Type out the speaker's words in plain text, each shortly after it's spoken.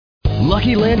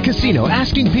Lucky Land Casino,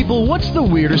 asking people, what's the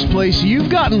weirdest place you've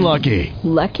gotten lucky?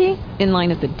 Lucky? In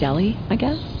line at the deli, I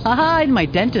guess? Aha, in my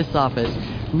dentist's office.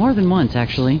 More than once,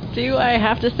 actually. Do I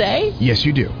have to say? Yes,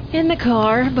 you do. In the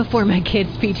car before my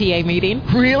kids' PTA meeting.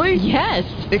 Really? Yes.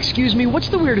 Excuse me, what's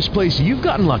the weirdest place you've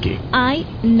gotten lucky? I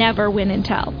never win and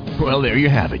tell. Well, there you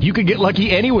have it. You can get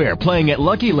lucky anywhere, playing at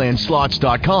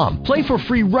LuckyLandSlots.com. Play for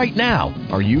free right now.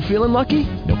 Are you feeling lucky?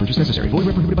 No purchase necessary. Void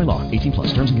where prohibited by law. 18 plus.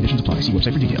 Terms and conditions apply. See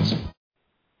website for details.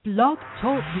 Blog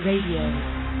Talk Radio.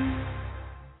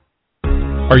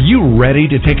 Are you ready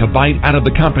to take a bite out of the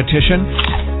competition?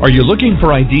 Are you looking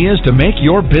for ideas to make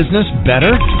your business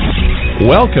better?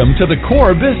 Welcome to the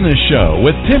Core Business Show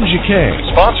with Tim Jacquet,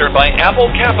 sponsored by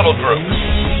Apple Capital Group.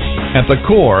 At the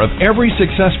core of every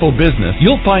successful business,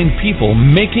 you'll find people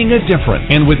making a difference.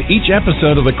 And with each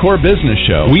episode of the Core Business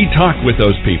Show, we talk with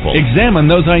those people,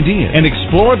 examine those ideas, and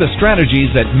explore the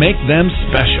strategies that make them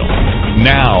special.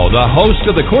 Now, the host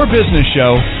of the Core Business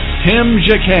Show, Tim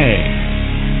Jacquet.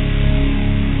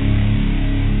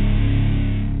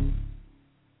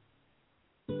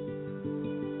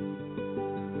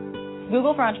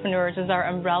 Google for Entrepreneurs is our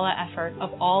umbrella effort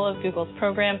of all of Google's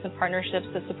programs and partnerships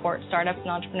that support startups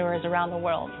and entrepreneurs around the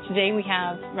world. Today we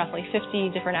have roughly 50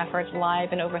 different efforts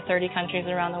live in over 30 countries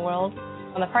around the world.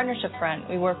 On the partnership front,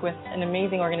 we work with an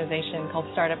amazing organization called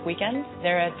Startup Weekends.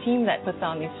 They're a team that puts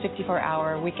on these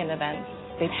 54-hour weekend events.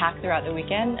 They pack throughout the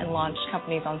weekend and launch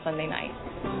companies on Sunday night.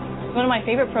 One of my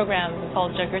favorite programs is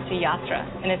called Jacquet,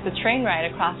 and it's a train ride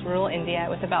across rural India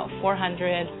with about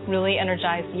 400 really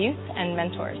energized youth and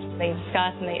mentors. They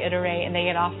discuss and they iterate and they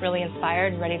get off really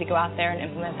inspired and ready to go out there and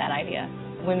implement that idea.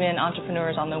 Women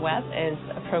Entrepreneurs on the Web is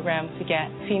a program to get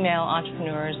female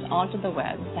entrepreneurs onto the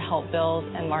web to help build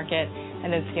and market and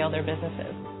then scale their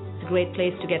businesses. It's a great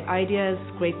place to get ideas,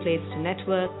 great place to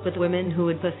network with women who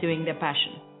are pursuing their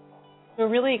passion. We're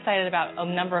really excited about a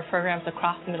number of programs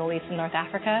across the Middle East and North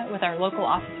Africa. With our local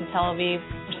office in Tel Aviv,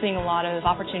 we're seeing a lot of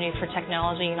opportunities for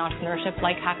technology and entrepreneurship,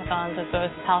 like hackathons of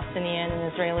both Palestinian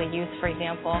and Israeli youth, for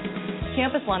example.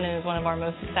 Campus London is one of our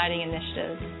most exciting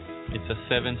initiatives. It's a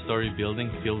 7-story building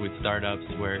filled with startups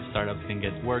where startups can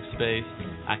get workspace,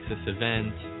 access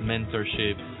events,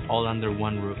 mentorship, all under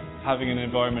one roof. Having an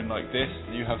environment like this,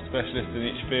 you have specialists in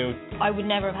each field. I would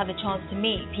never have had the chance to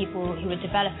meet people who are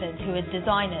developers, who are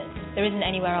designers. There isn't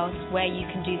anywhere else where you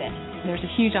can do this. There's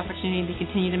a huge opportunity to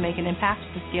continue to make an impact,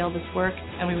 to scale this work,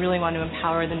 and we really want to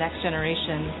empower the next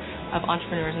generation of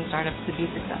entrepreneurs and startups to be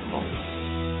successful.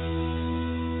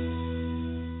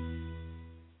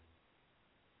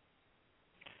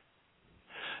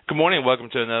 Good morning. Welcome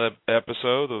to another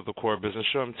episode of the Core Business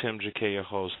Show. I'm Tim Jacquet, your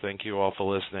host. Thank you all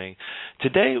for listening.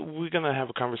 Today, we're going to have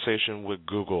a conversation with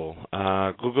Google.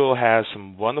 Google has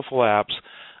some wonderful apps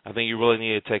I think you really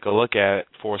need to take a look at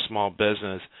for a small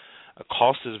business.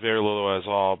 Cost is very little as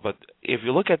all, but if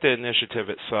you look at the initiative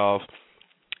itself,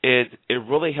 it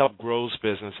really helps grow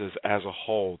businesses as a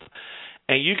whole.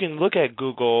 And you can look at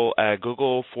Google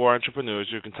for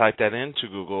Entrepreneurs. You can type that into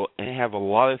Google, and they have a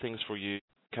lot of things for you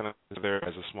kind of there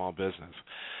as a small business.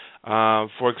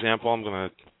 For example, I'm going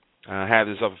to have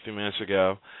this up a few minutes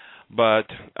ago, but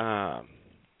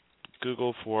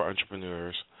Google for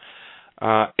Entrepreneurs.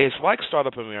 It's like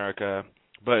Startup America,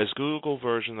 but it's Google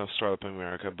version of Startup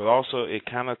America, but also it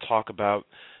kind of talk about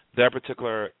their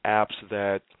particular apps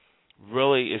that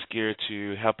really is geared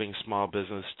to helping small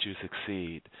business to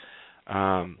succeed.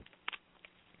 And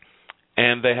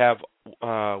they have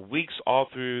weeks all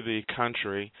through the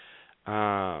country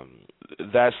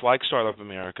that's like Startup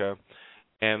America,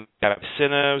 and they have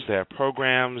incentives, they have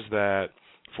programs that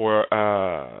for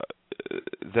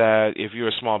that if you're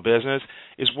a small business,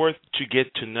 it's worth to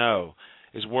get to know.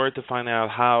 It's worth to find out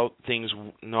how things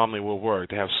normally will work.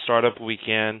 They have Startup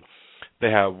Weekend, they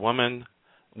have Women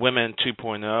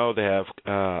 2.0, they have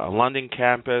a London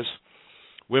campus,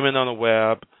 Women on the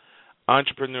Web,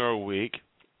 Entrepreneur Week.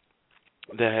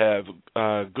 They have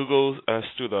Google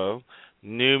Studio,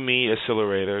 New Me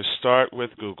Accelerator, Start with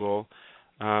Google.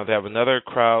 They have another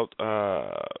crowd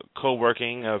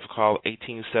co-working called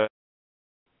 1870.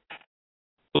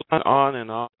 On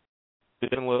and on.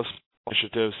 Endless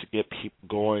initiatives to get people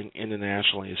going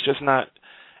internationally. It's just not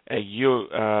a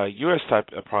U.S. type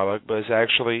of product, but it's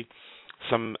actually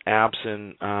some apps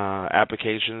and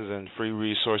applications and free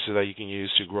resources that you can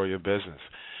use to grow your business.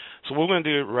 So what we're going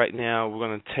to do right now, we're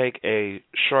going to take a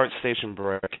short station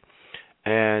break,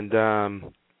 and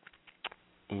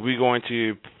we're going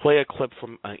to play a clip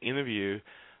from an interview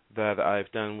that I've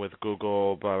done with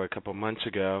Google about a couple months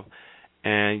ago,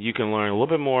 and you can learn a little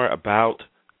bit more about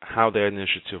how their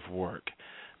initiative work.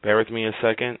 Bear with me a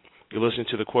second. You're listening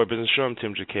to the Core Business Show. I'm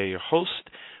Tim Jacquet, your host.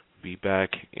 be back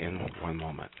in one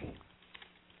moment.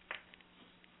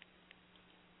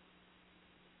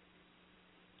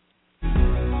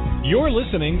 You're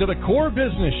listening to the Core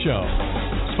Business Show,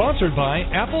 sponsored by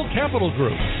Apple Capital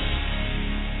Group.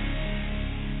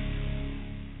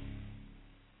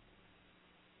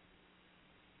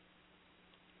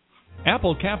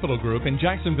 Apple Capital Group in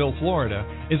Jacksonville, Florida,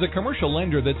 is a commercial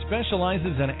lender that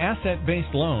specializes in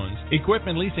asset-based loans,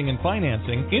 equipment leasing and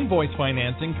financing, invoice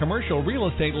financing, commercial real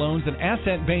estate loans, and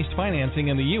asset-based financing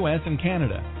in the U.S. and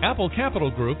Canada. Apple Capital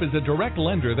Group is a direct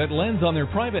lender that lends on their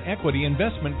private equity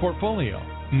investment portfolio.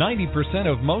 90%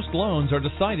 of most loans are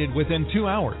decided within 2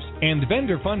 hours, and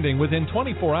vendor funding within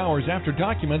 24 hours after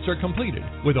documents are completed,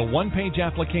 with a one-page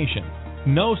application.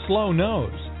 No slow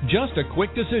no's, just a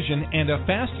quick decision and a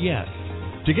fast yes.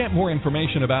 To get more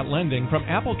information about lending from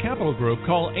Apple Capital Group,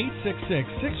 call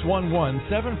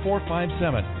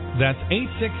 866-611-7457. That's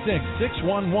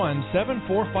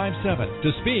 866-611-7457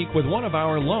 to speak with one of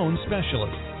our loan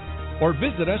specialists. Or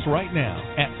visit us right now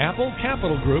at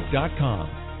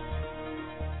applecapitalgroup.com.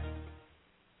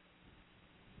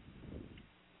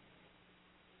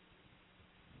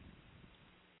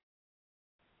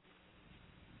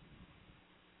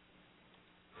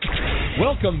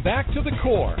 Welcome back to the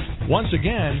Core. Once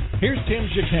again, here's Tim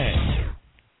Jacquet.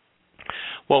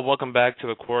 Well, welcome back to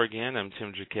the Core again. I'm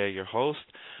Tim Jacquet, your host.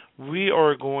 We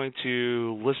are going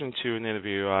to listen to an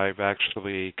interview I've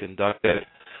actually conducted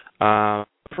for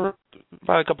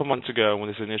about a couple months ago when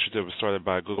this initiative was started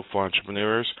by Google for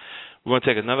Entrepreneurs. We're going to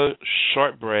take another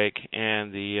short break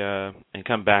and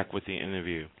come back with the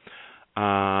interview.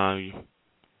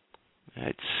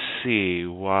 Let's see,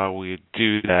 while we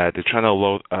do that, they're trying to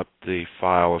load up the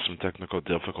file with some technical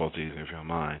difficulties, if you don't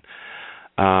mind.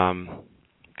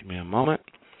 Give me a moment.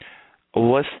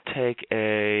 Let's take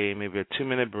maybe a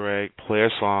 2-minute break, play a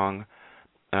song.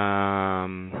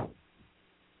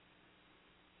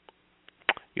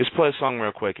 Just play a song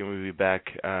real quick, and we'll be back.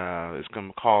 It's going to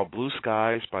be called Blue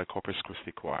Skies by Corpus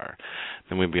Christi Choir.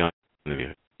 Then we'll be on the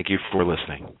interview. Thank you for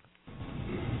listening.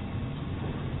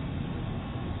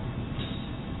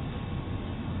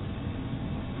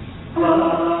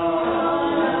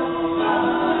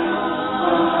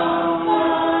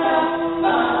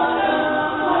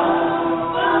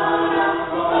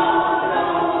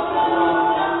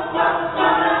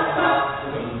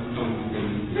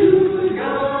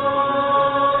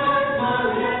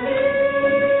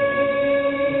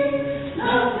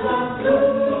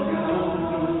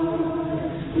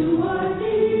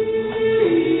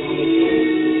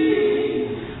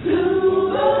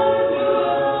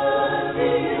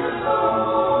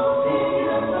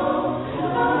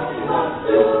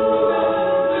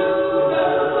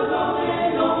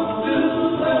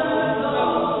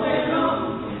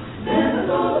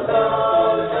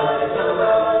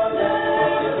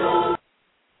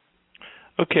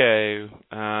 Okay,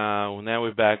 now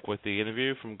we're back with the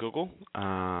interview from Google.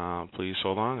 Please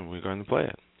hold on, and we're going to play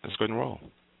it. Let's go ahead and roll.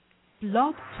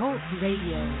 Blog Talk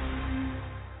Radio.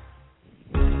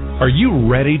 Are you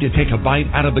ready to take a bite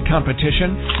out of the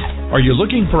competition? Are you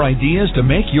looking for ideas to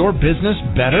make your business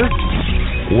better?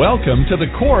 Welcome to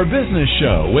the Core Business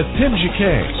Show with Tim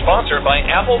Jacquet, sponsored by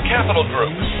Apple Capital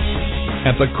Group.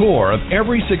 At the core of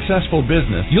every successful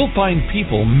business, you'll find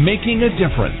people making a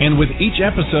difference. And with each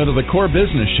episode of the Core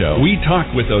Business Show, we talk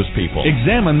with those people,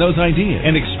 examine those ideas,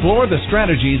 and explore the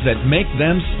strategies that make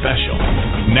them special.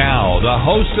 Now, the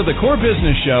host of the Core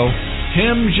Business Show,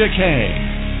 Tim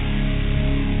Jacquet.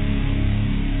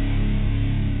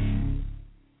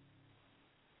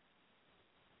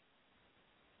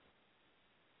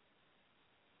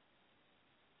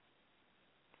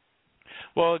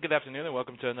 Well, good afternoon, and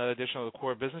welcome to another edition of the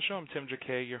Core Business Show. I'm Tim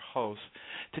Jacquet, your host.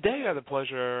 Today, I have the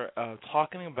pleasure of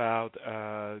talking about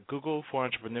Google for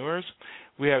Entrepreneurs.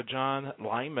 We have John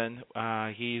Lyman.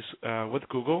 He's with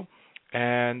Google,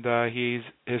 and his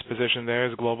position there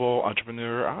is Global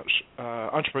Entrepreneur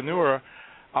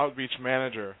Outreach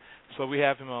Manager. So we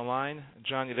have him online.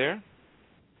 John, you there?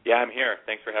 Yeah, I'm here.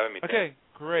 Thanks for having me, Tim. Okay,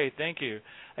 great. Thank you.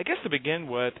 I guess to begin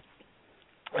with,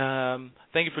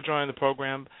 thank you for joining the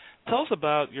program. Tell us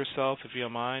about yourself, if you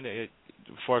don't mind,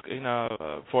 for a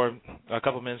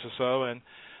couple of minutes or so, and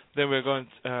then we're going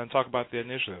to talk about the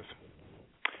initiative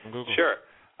from Google. Sure.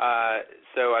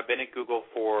 So I've been at Google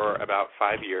for about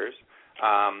 5 years.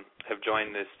 Have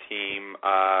joined this team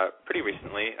pretty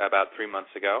recently, about 3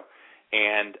 months ago,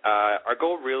 and our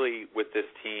goal really with this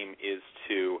team is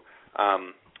to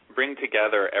bring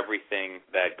together everything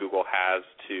that Google has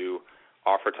to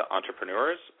offer to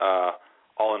entrepreneurs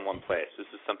all in one place. This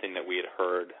is something that we had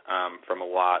heard from a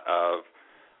lot of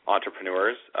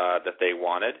entrepreneurs that they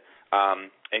wanted.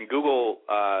 And Google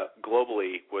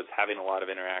globally was having a lot of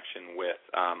interaction with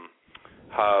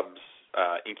hubs,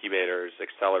 incubators,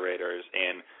 accelerators,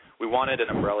 and we wanted an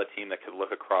umbrella team that could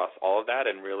look across all of that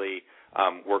and really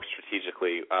work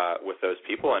strategically with those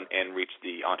people and reach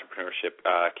the entrepreneurship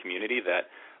community that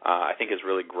I think is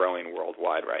really growing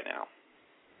worldwide right now.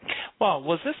 Well,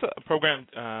 was this a program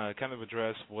kind of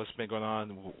address what's been going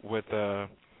on with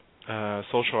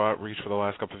social outreach for the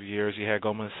last couple of years? You had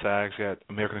Goldman Sachs, you had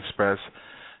American Express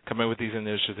come in with these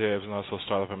initiatives, and also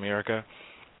Startup America.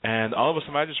 And all of a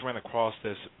sudden, I just ran across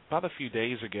this about a few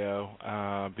days ago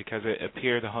because it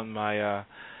appeared on my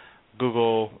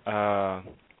Google, I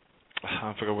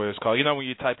forget what it's called. You know when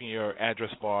you type in your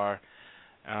address bar,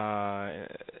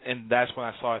 and that's when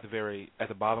I saw it at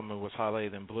the bottom it was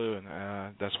highlighted in blue, and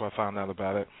that's why I found out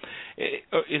about it.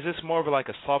 Is this more of like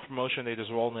a soft promotion? They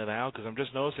just rolling it out? Because I'm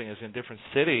just noticing it's in different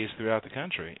cities throughout the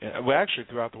country. Well, actually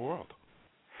throughout the world.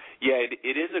 Yeah,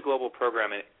 it is a global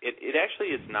program, and it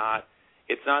actually is not.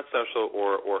 It's not social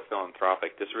or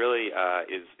philanthropic. This really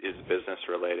is business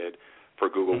related for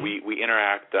Google. Mm-hmm. We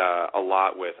interact a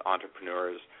lot with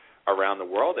entrepreneurs around the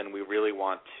world, and we really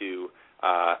want to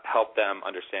help them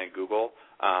understand Google.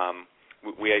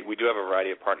 We do have a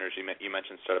variety of partners. You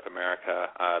mentioned Startup America.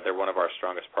 They're one of our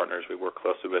strongest partners. We work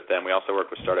closely with them. We also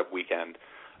work with Startup Weekend,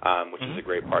 which is a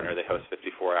great partner. They host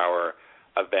 54-hour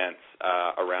events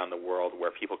around the world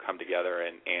where people come together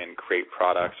and create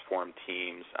products, form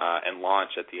teams, and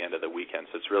launch at the end of the weekend.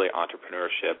 So it's really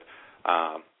entrepreneurship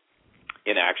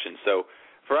in action. So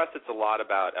for us, it's a lot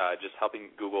about just helping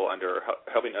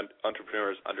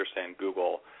entrepreneurs understand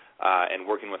Google and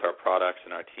working with our products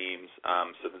and our teams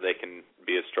so that they can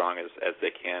be as strong as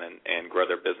they can and grow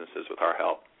their businesses with our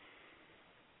help.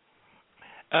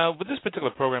 With this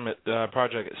particular program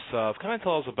project itself, can you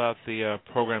tell us about the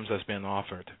programs that's being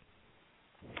offered?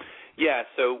 Yeah,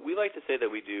 so we like to say that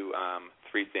we do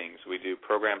three things. We do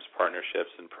programs,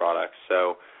 partnerships, and products.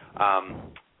 So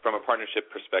from a partnership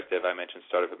perspective, I mentioned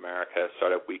Startup America,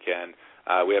 Startup Weekend.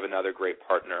 We have another great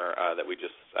partner that we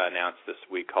just announced this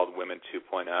week called Women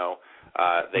 2.0.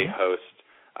 They host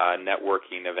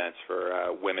networking events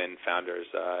for women founders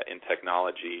in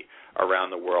technology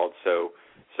around the world. So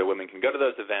women can go to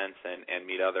those events and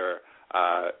meet other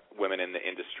women in the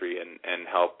industry and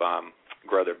help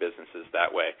grow their businesses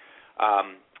that way.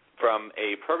 From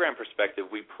a program perspective,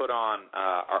 we put on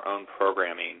our own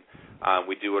programming.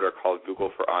 We do what are called Google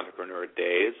for Entrepreneur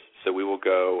Days. So we will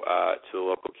go to the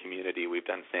local community. We've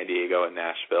done San Diego and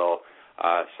Nashville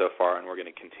so far, and we're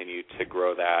going to continue to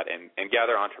grow that and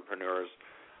gather entrepreneurs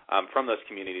from those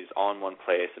communities all in one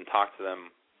place and talk to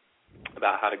them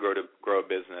about how to grow a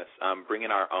business. Bring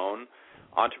in our own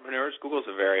entrepreneurs. Google's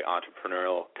a very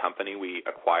entrepreneurial company. We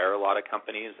acquire a lot of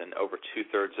companies, and over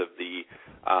two-thirds of the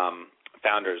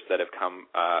founders that have come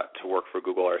to work for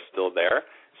Google are still there.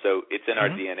 So it's in our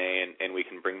DNA, and we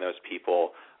can bring those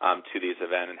people to these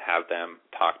events and have them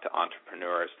talk to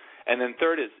entrepreneurs. And then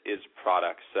third is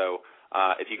products. So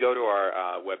if you go to our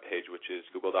webpage, which is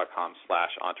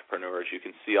google.com/entrepreneurs, you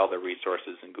can see all the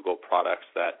resources and Google products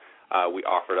that we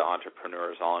offer to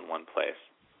entrepreneurs all in one place.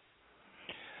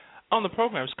 On the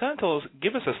programs,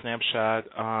 give us a snapshot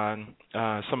on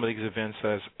some of these events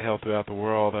that's held throughout the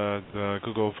world, the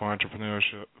Google for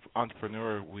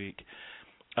Entrepreneur Week.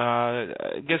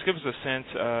 Just give us a sense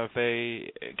of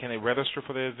can they register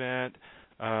for the event,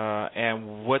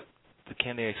 and what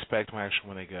can they expect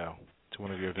when they go to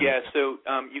one of your events? Yeah, so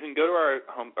you can go to our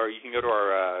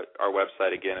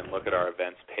website again and look at our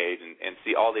events page and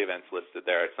see all the events listed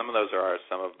there. Some of those are ours,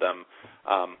 some of them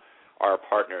are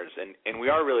partners, and we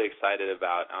are really excited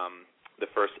about the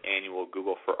first annual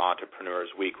Google for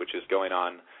Entrepreneurs Week, which is going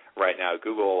on right now.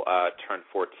 Google turned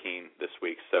 14 this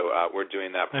week, so we're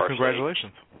doing that partially.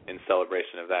 Congratulations. In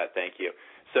celebration of that. Thank you.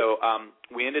 So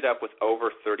we ended up with over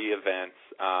 30 events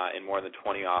in more than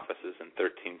 20 offices in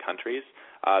 13 countries.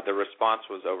 The response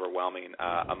was overwhelming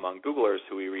among Googlers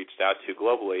who we reached out to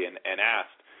globally and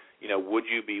asked, would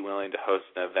you be willing to host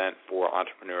an event for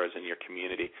entrepreneurs in your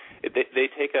community? They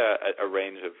take a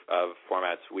range of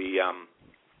formats.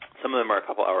 Some of them are a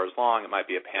couple hours long. It might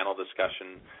be a panel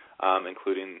discussion,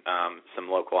 including some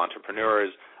local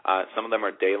entrepreneurs. Some of them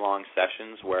are day-long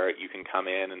sessions where you can come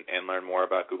in and learn more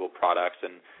about Google products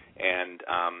and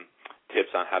tips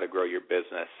on how to grow your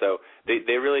business. So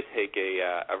they really take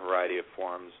a variety of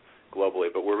forms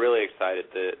globally, but we're really excited.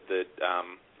 The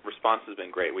response has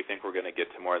been great. We think we're going to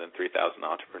get to more than 3,000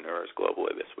 entrepreneurs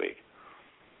globally this week.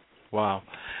 Wow.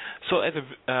 So at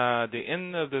the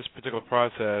end of this particular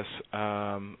process,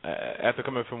 after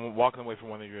walking away from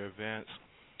one of your events,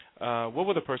 what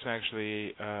would the person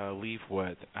actually leave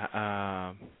with?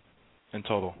 in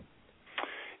total?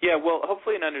 Yeah, well,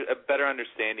 hopefully a better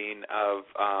understanding of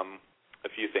a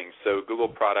few things. So Google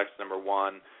products, number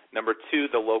one. Number two,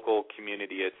 the local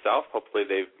community itself. Hopefully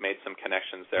they've made some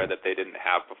connections there that they didn't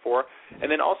have before.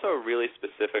 And then also a really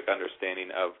specific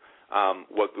understanding of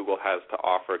what Google has to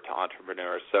offer to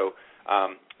entrepreneurs. So,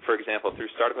 for example, through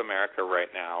Startup America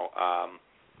right now,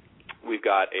 we've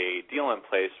got a deal in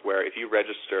place where if you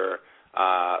register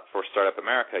for Startup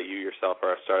America, you yourself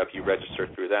are a startup, you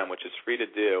register through them, which is free to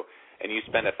do, and you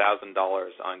spend $1,000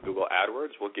 on Google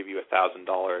AdWords, we'll give you $1,000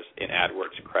 in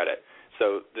AdWords credit.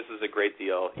 So this is a great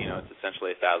deal. You know, it's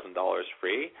essentially $1,000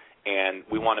 free, and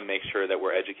we want to make sure that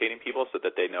we're educating people so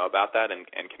that they know about that and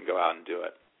can go out and do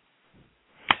it.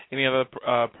 Any other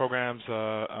programs,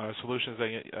 solutions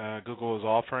that Google is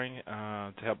offering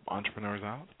to help entrepreneurs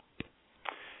out?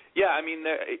 Yeah, I mean,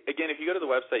 again, if you go to the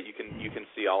website, you can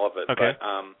see all of it. Okay.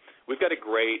 But we've got a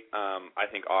great, I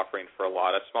think, offering for a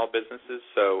lot of small businesses.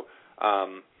 So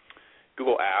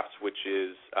Google Apps, which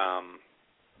is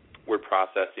word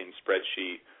processing,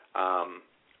 spreadsheet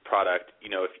product. You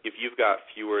know, if you've got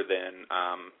fewer than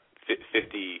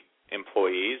 50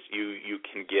 employees, you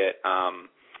can get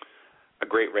a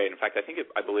great rate. In fact, I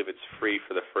believe it's free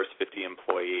for the first 50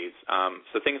 employees.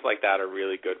 So things like that are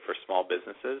really good for small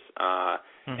businesses,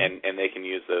 and they can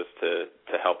use those to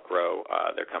help grow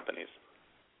their companies.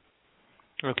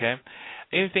 Okay.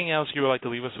 Anything else you would like to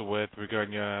leave us with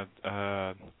regarding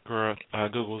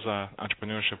Google's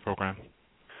entrepreneurship program?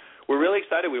 We're really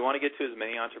excited. We want to get to as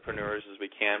many entrepreneurs as we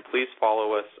can. Please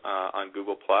follow us on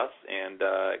Google+, and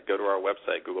go to our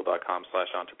website,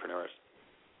 google.com/entrepreneurs.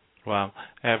 Wow.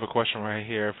 I have a question right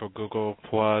here for Google+.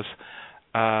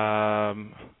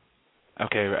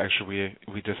 Okay, actually,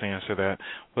 we just answered that.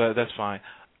 But that's fine.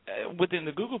 Within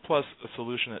the Google+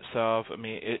 solution itself, I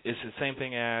mean, it's the same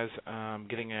thing as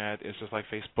getting at, it's just like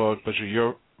Facebook, but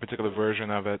your particular version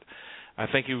of it. I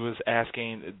think he was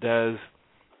asking,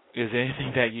 is there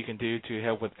anything that you can do to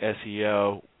help with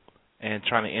SEO and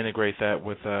trying to integrate that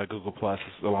with Google+?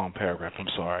 It's a long paragraph. I'm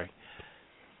sorry.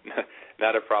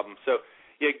 Not a problem. So,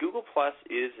 yeah, Google+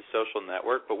 is a social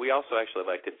network, but we also actually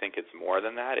like to think it's more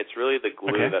than that. It's really the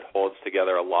glue that holds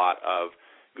together a lot of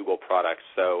Google products.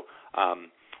 So,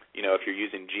 you know, if you're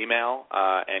using Gmail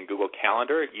and Google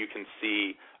Calendar, you can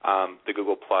see the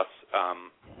Google+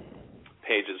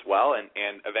 page as well,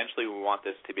 and eventually we want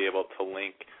this to be able to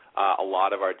link a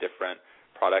lot of our different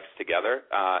products together.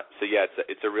 So yeah,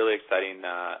 it's a really exciting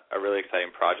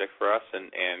project for us,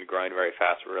 and growing very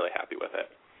fast. We're really happy with it.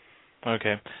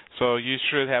 Okay, so you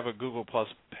should have a Google+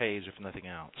 page if nothing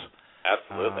else.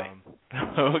 Absolutely.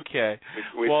 Okay.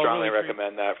 We strongly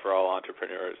recommend that for all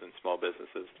entrepreneurs and small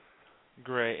businesses.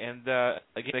 Great. And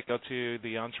again, go to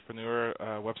the Entrepreneur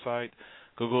website,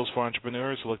 Google's for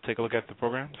Entrepreneurs. Take a look at the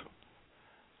programs.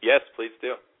 Yes, please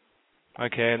do.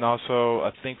 Okay, and also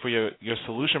I think for your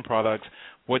solution products,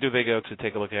 where do they go to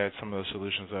take a look at some of the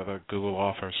solutions that Google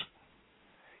offers?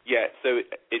 Yeah, so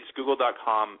it's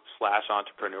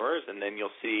google.com/entrepreneurs, and then you'll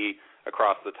see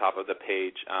across the top of the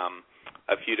page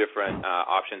a few different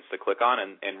options to click on,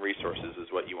 and resources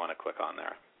is what you want to click on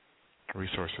there.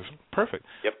 Resources. Perfect.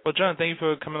 Yep. Well, John, thank you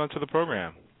for coming on to the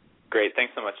program. Great.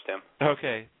 Thanks so much, Tim.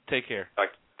 Okay. Take care.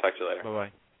 Talk to you later.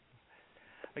 Bye-bye.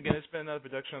 Again, it's been another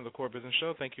production of the Core Business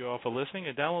Show. Thank you all for listening,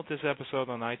 and download this episode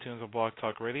on iTunes or Blog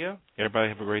Talk Radio. Everybody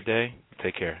have a great day.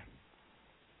 Take care.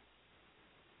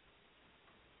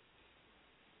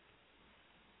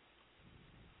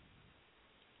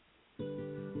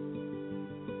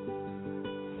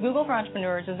 Google for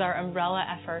Entrepreneurs is our umbrella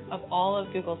effort of all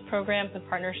of Google's programs and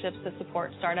partnerships that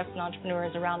support startups and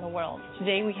entrepreneurs around the world.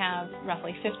 Today we have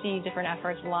roughly 50 different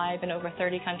efforts live in over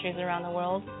 30 countries around the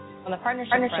world. On the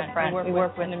partnership front, we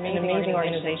work with an amazing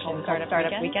organization called Startup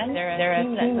Weekend. They're a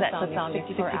team that puts on these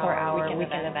 54-hour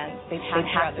weekend events. They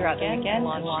pack throughout the weekend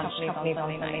and launch companies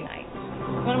on Sunday night.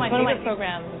 One of my favorite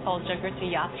programs is called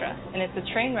Jacquet, and it's a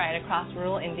train ride across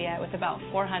rural India with about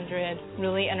 400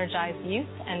 really energized youth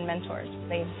and mentors.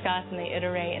 They discuss and they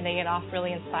iterate and they get off really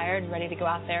inspired and ready to go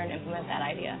out there and implement that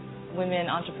idea. Women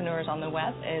Entrepreneurs on the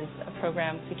Web is a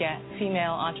program to get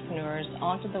female entrepreneurs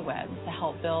onto the web to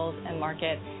help build and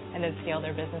market and then scale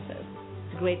their businesses.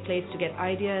 It's a great place to get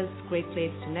ideas, great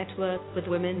place to network with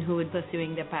women who are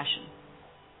pursuing their passion.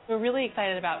 We're really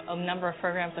excited about a number of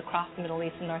programs across the Middle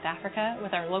East and North Africa.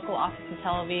 With our local office in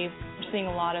Tel Aviv, we're seeing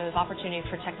a lot of opportunities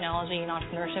for technology and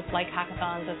entrepreneurship, like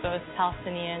hackathons of both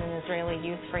Palestinian and Israeli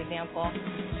youth, for example.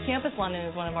 Campus London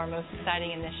is one of our most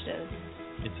exciting initiatives.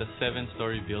 It's a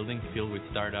 7-story building filled with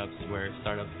startups where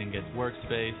startups can get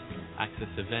workspace, access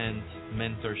events,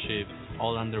 mentorship,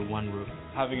 all under one roof.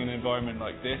 Having an environment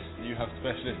like this, you have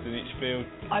specialists in each field.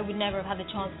 I would never have had the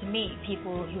chance to meet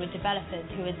people who are developers,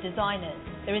 who are designers.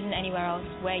 There isn't anywhere else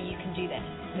where you can do this.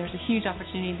 There's a huge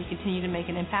opportunity to continue to make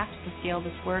an impact, to scale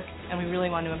this work, and we really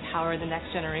want to empower the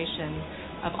next generation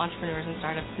of entrepreneurs and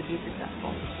startups to be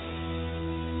successful.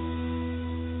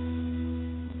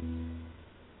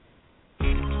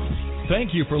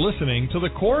 Thank you for listening to the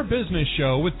Core Business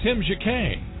Show with Tim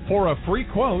Jacquet. For a free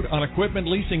quote on equipment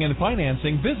leasing and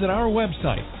financing, visit our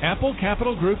website,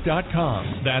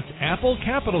 applecapitalgroup.com. That's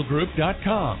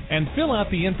applecapitalgroup.com. And fill out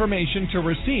the information to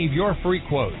receive your free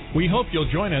quote. We hope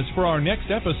you'll join us for our next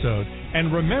episode.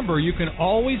 And remember, you can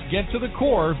always get to the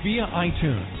core via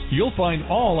iTunes. You'll find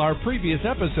all our previous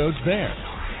episodes there.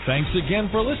 Thanks again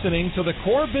for listening to the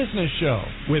Core Business Show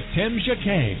with Tim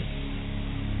Jacquet.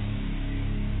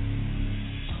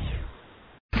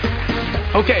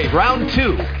 Okay, round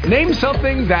two. Name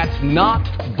something that's not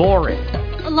boring.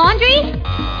 A laundry?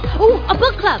 Ooh, a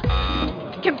book club.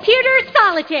 Computer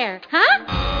solitaire, huh?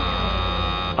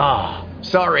 Ah,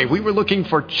 sorry, we were looking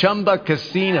for Chumba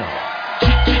Casino.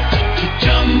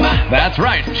 That's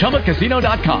right,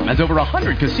 ChumbaCasino.com has over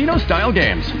 100 casino-style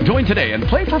games. Join today and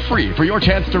play for free for your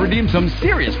chance to redeem some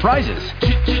serious prizes.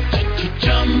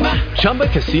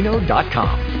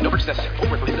 ChumbaCasino.com. No purchase necessary.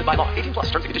 Void where prohibited by law. 18+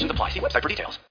 terms and conditions apply. See website for details.